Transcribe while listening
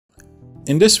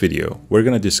In this video, we're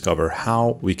going to discover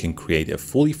how we can create a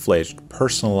fully fledged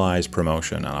personalized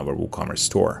promotion on our WooCommerce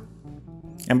store.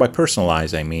 And by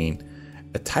personalized, I mean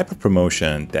a type of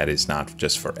promotion that is not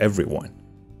just for everyone,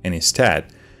 and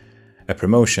instead a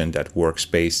promotion that works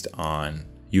based on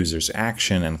users'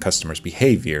 action and customers'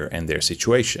 behavior and their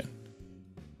situation.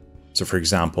 So for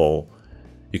example,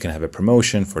 you can have a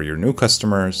promotion for your new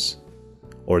customers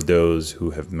or those who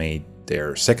have made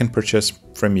their second purchase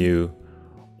from you,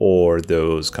 or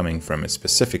those coming from a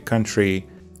specific country,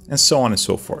 and so on and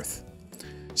so forth.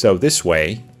 So this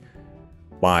way,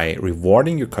 by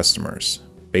rewarding your customers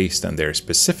based on their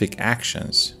specific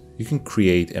actions, you can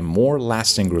create a more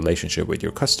lasting relationship with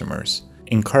your customers,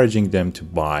 encouraging them to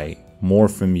buy more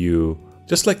from you.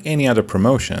 Just like any other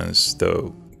promotions,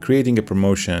 though, creating a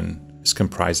promotion is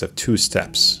comprised of two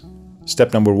steps.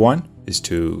 Step number one is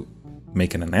to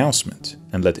make an announcement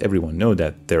and let everyone know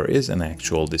that there is an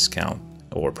actual discount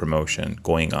or promotion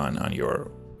going on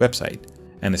your website.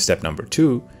 And step number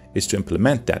two is to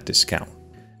implement that discount.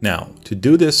 Now, to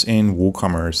do this in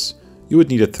WooCommerce, you would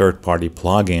need a third-party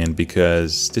plugin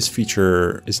because this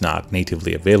feature is not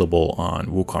natively available on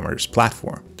WooCommerce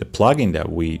platform. The plugin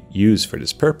that we use for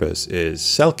this purpose is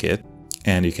Sellkit,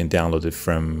 and you can download it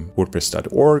from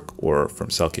WordPress.org or from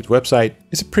Sellkit website.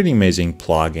 It's a pretty amazing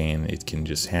plugin. It can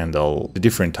just handle the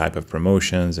different type of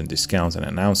promotions and discounts and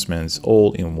announcements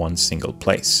all in one single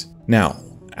place. Now,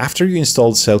 after you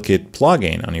installed Sellkit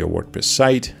plugin on your WordPress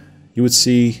site, you would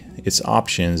see its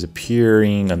options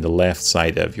appearing on the left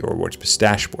side of your WordPress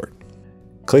dashboard.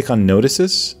 Click on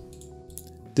Notices.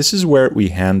 This is where we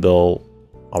handle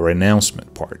our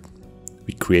announcement part.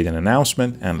 We create an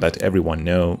announcement and let everyone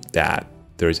know that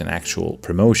there is an actual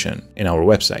promotion in our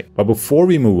website. But before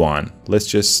we move on, let's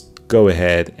just go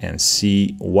ahead and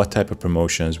see what type of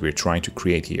promotions we're trying to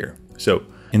create here. So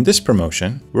in this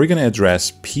promotion, we're going to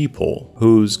address people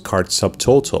whose cart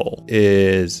subtotal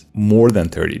is more than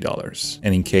 $30.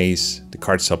 And in case the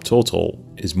cart subtotal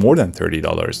is more than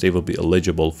 $30, they will be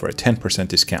eligible for a 10%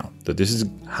 discount. So this is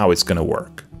how it's going to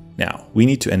work. Now, we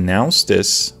need to announce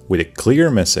this with a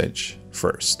clear message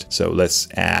first. So let's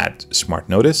add Smart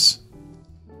Notice,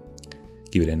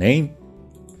 give it a name.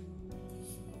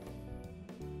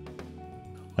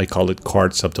 I call it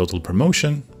Cart Subtotal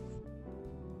Promotion.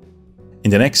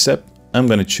 In the next step, I'm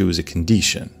going to choose a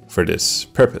condition for this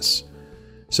purpose.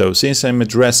 So since I'm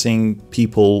addressing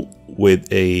people with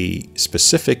a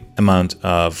specific amount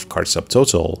of cart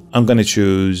subtotal, I'm going to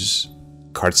choose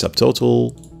cart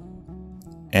subtotal.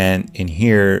 And in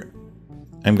here,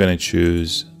 I'm going to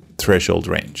choose threshold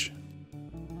range.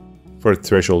 For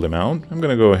threshold amount, I'm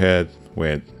going to go ahead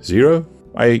with 0.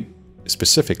 I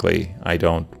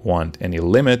don't want any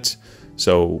limit,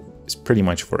 so it's pretty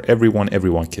much for everyone.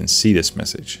 Everyone can see this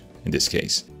message in this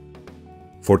case.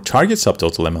 For target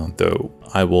subtotal amount though,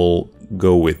 I will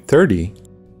go with 30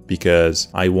 because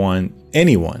I want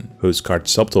anyone whose cart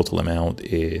subtotal amount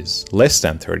is less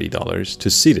than $30 to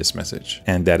see this message.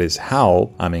 And that is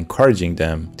how I'm encouraging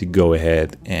them to go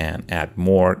ahead and add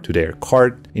more to their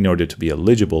cart in order to be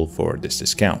eligible for this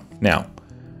discount. Now,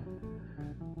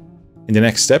 in the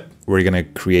next step, we're going to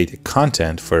create a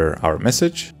content for our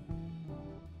message.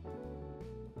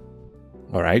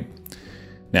 All right.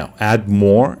 Now add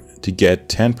more to get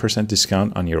 10%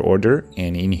 discount on your order.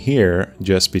 And in here,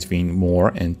 just between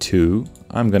more and 2,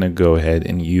 I'm going to go ahead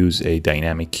and use a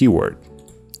dynamic keyword.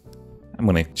 I'm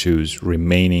going to choose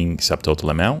remaining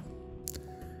subtotal amount,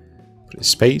 put a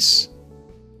space,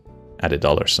 add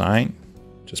a $sign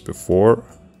just before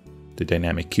the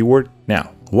dynamic keyword.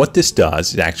 Now, what this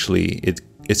does is actually,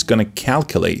 it's going to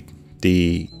calculate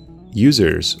the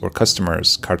users or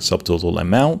customers' cart subtotal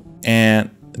amount and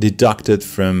deduct it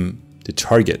from the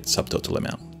target subtotal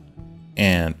amount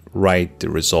and write the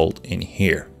result in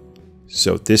here.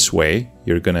 So this way,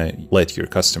 you're going to let your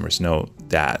customers know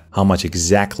that how much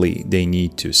exactly they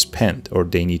need to spend or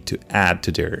they need to add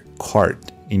to their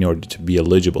cart in order to be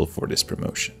eligible for this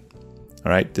promotion.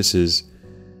 All right, this is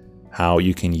how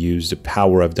you can use the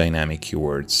power of dynamic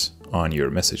keywords on your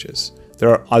messages. There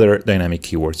are other dynamic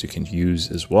keywords you can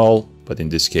use as well, but in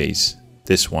this case,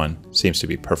 this one seems to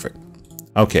be perfect.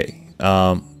 Okay,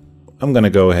 I'm going to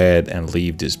go ahead and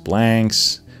leave these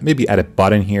blanks. Maybe add a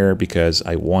button here because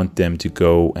I want them to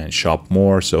go and shop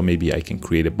more. So maybe I can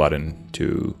create a button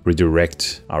to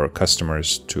redirect our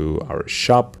customers to our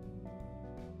shop.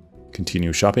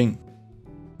 Continue shopping.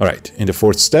 All right, in the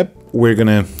fourth step, we're going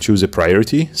to choose a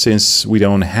priority. Since we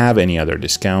don't have any other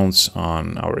discounts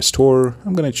on our store,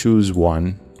 I'm going to choose 1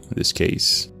 in this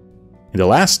case. In the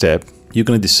last step, you're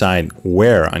going to decide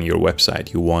where on your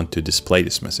website you want to display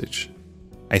this message.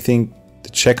 I think the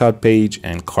checkout page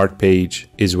and cart page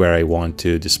is where I want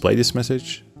to display this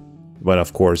message. But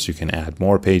of course, you can add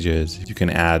more pages. You can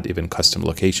add even custom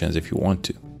locations if you want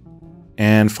to.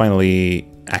 And finally,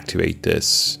 activate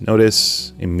this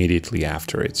notice immediately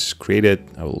after it's created.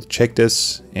 I will check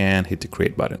this and hit the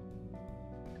create button.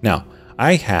 Now,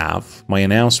 I have my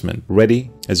announcement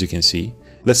ready, as you can see.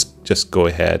 Let's just go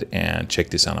ahead and check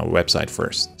this on our website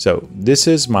first. So this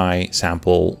is my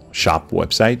sample shop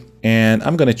website, and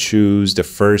I'm gonna choose the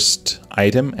first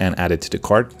item and add it to the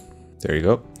cart. There you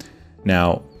go.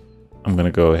 Now, I'm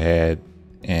gonna go ahead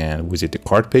and visit the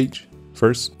cart page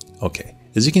first. Okay,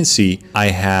 as you can see, I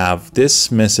have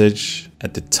this message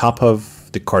at the top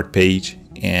of the cart page,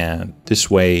 and this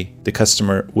way the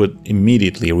customer would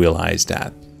immediately realize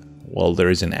that, well, there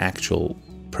is an actual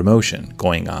promotion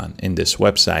going on in this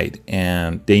website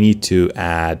and they need to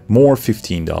add more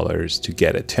 $15 to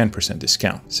get a 10%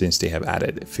 discount since they have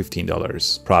added a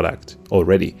 $15 product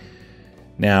already.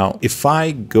 Now, if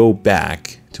I go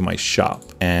back to my shop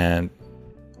and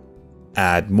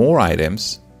add more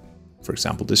items, for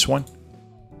example, this one,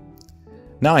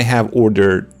 now I have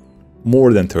ordered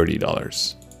more than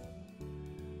 $30,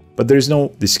 but there's no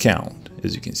discount.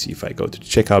 As you can see, if I go to the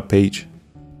checkout page,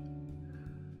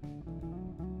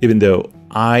 even though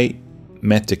I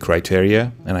met the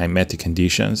criteria and I met the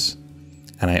conditions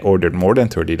and I ordered more than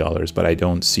 $30, but I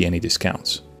don't see any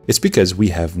discounts. It's because we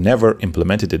have never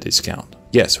implemented a discount.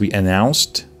 Yes, we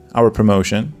announced our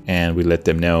promotion and we let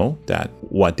them know that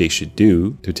what they should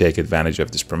do to take advantage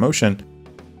of this promotion,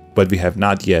 but we have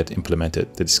not yet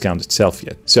implemented the discount itself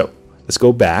yet. So let's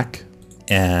go back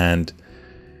and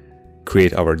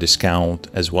create our discount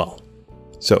as well.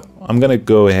 So I'm gonna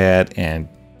go ahead and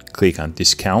click on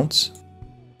discounts.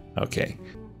 Okay,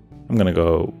 I'm gonna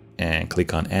go and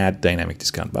click on add dynamic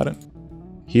discount button.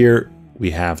 Here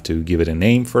we have to give it a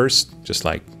name first, just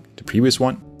like the previous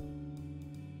one.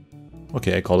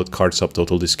 Okay, I call it cart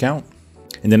subtotal discount.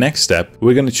 In the next step,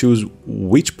 we're gonna choose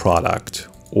which product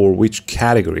or which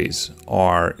categories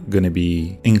are gonna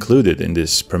be included in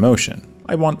this promotion.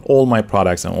 I want all my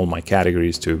products and all my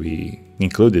categories to be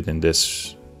included in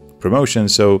this promotion,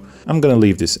 so I'm gonna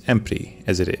leave this empty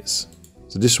as it is.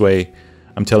 So this way,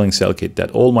 I'm telling Sellkit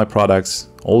that all my products,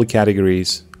 all the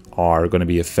categories are gonna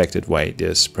be affected by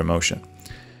this promotion.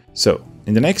 So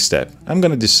in the next step, I'm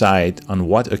gonna decide on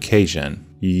what occasion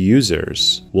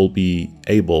users will be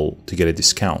able to get a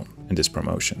discount in this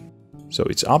promotion. So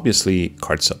it's obviously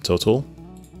cart subtotal,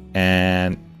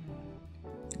 and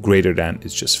greater than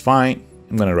is just fine.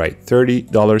 I'm gonna write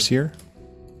 $30 here,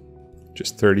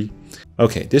 just 30.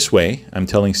 Okay, this way I'm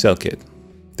telling Sellkit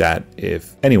that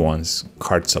if anyone's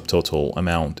cart subtotal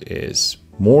amount is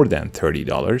more than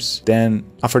 $30, then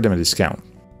offer them a discount.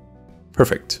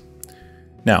 Perfect.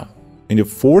 Now, in the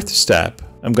fourth step,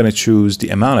 I'm going to choose the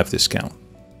amount of discount.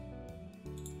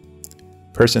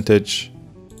 Percentage,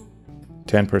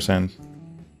 10%,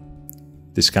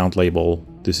 discount label.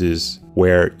 This is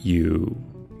where you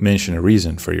mention a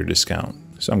reason for your discount.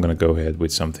 So I'm going to go ahead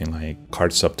with something like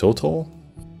cart subtotal,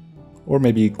 or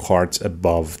maybe carts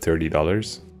above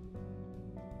 $30.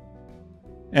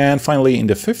 And finally, in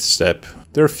the fifth step,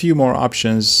 there are a few more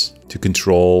options to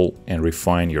control and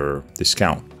refine your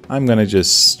discount. I'm gonna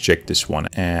just check this one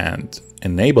and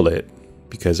enable it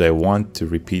because I want to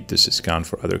repeat this discount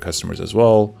for other customers as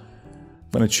well.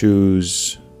 I'm gonna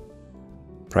choose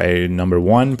number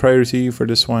one priority for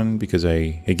this one because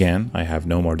I have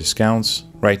no more discounts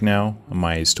right now on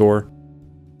my store.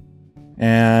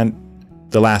 And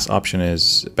the last option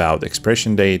is about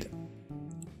expiration date.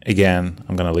 Again,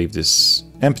 I'm gonna leave this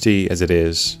empty as it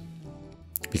is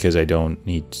because I don't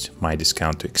need my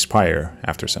discount to expire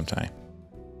after some time.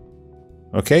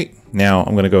 Okay, now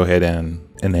I'm gonna go ahead and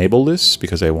enable this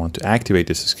because I want to activate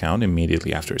this discount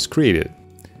immediately after it's created.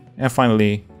 And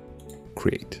finally,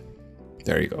 create.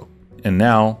 There you go. And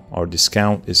now our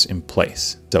discount is in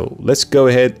place. So let's go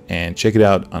ahead and check it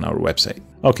out on our website.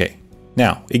 Okay,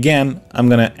 now again, I'm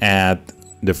gonna add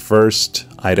the first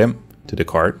item to the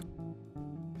cart.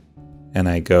 And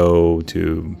I go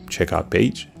to checkout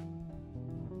page.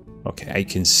 Okay, I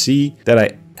can see that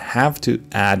I have to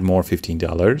add more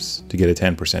 $15 to get a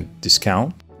 10%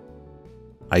 discount.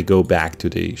 I go back to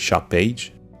the shop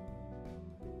page.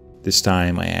 This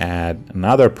time I add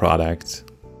another product,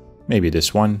 maybe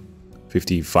this one,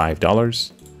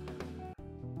 $55.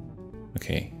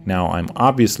 Okay, now I'm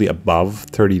obviously above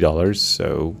 $30,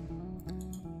 so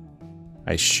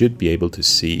I should be able to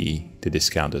see the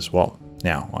discount as well.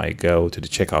 Now I go to the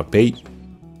checkout page.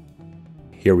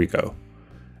 Here we go.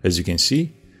 As you can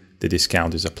see, the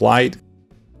discount is applied.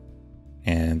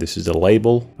 And this is the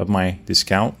label of my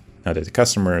discount. Now that the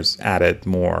customers added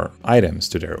more items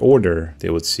to their order, they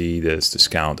would see this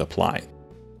discount applied.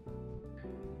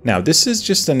 Now, this is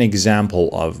just an example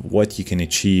of what you can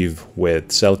achieve with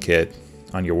Sellkit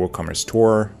on your WooCommerce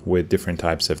store with different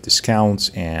types of discounts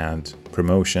and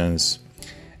promotions,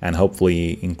 and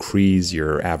hopefully increase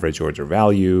your average order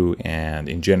value and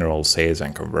in general sales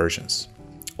and conversions.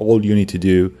 All you need to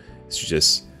do is to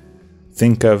just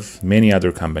think of many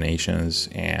other combinations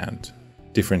and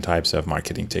different types of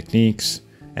marketing techniques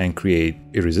and create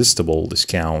irresistible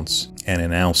discounts and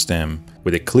announce them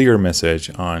with a clear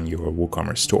message on your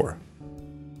WooCommerce store.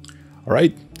 All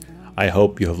right, I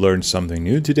hope you have learned something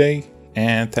new today,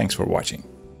 and thanks for watching.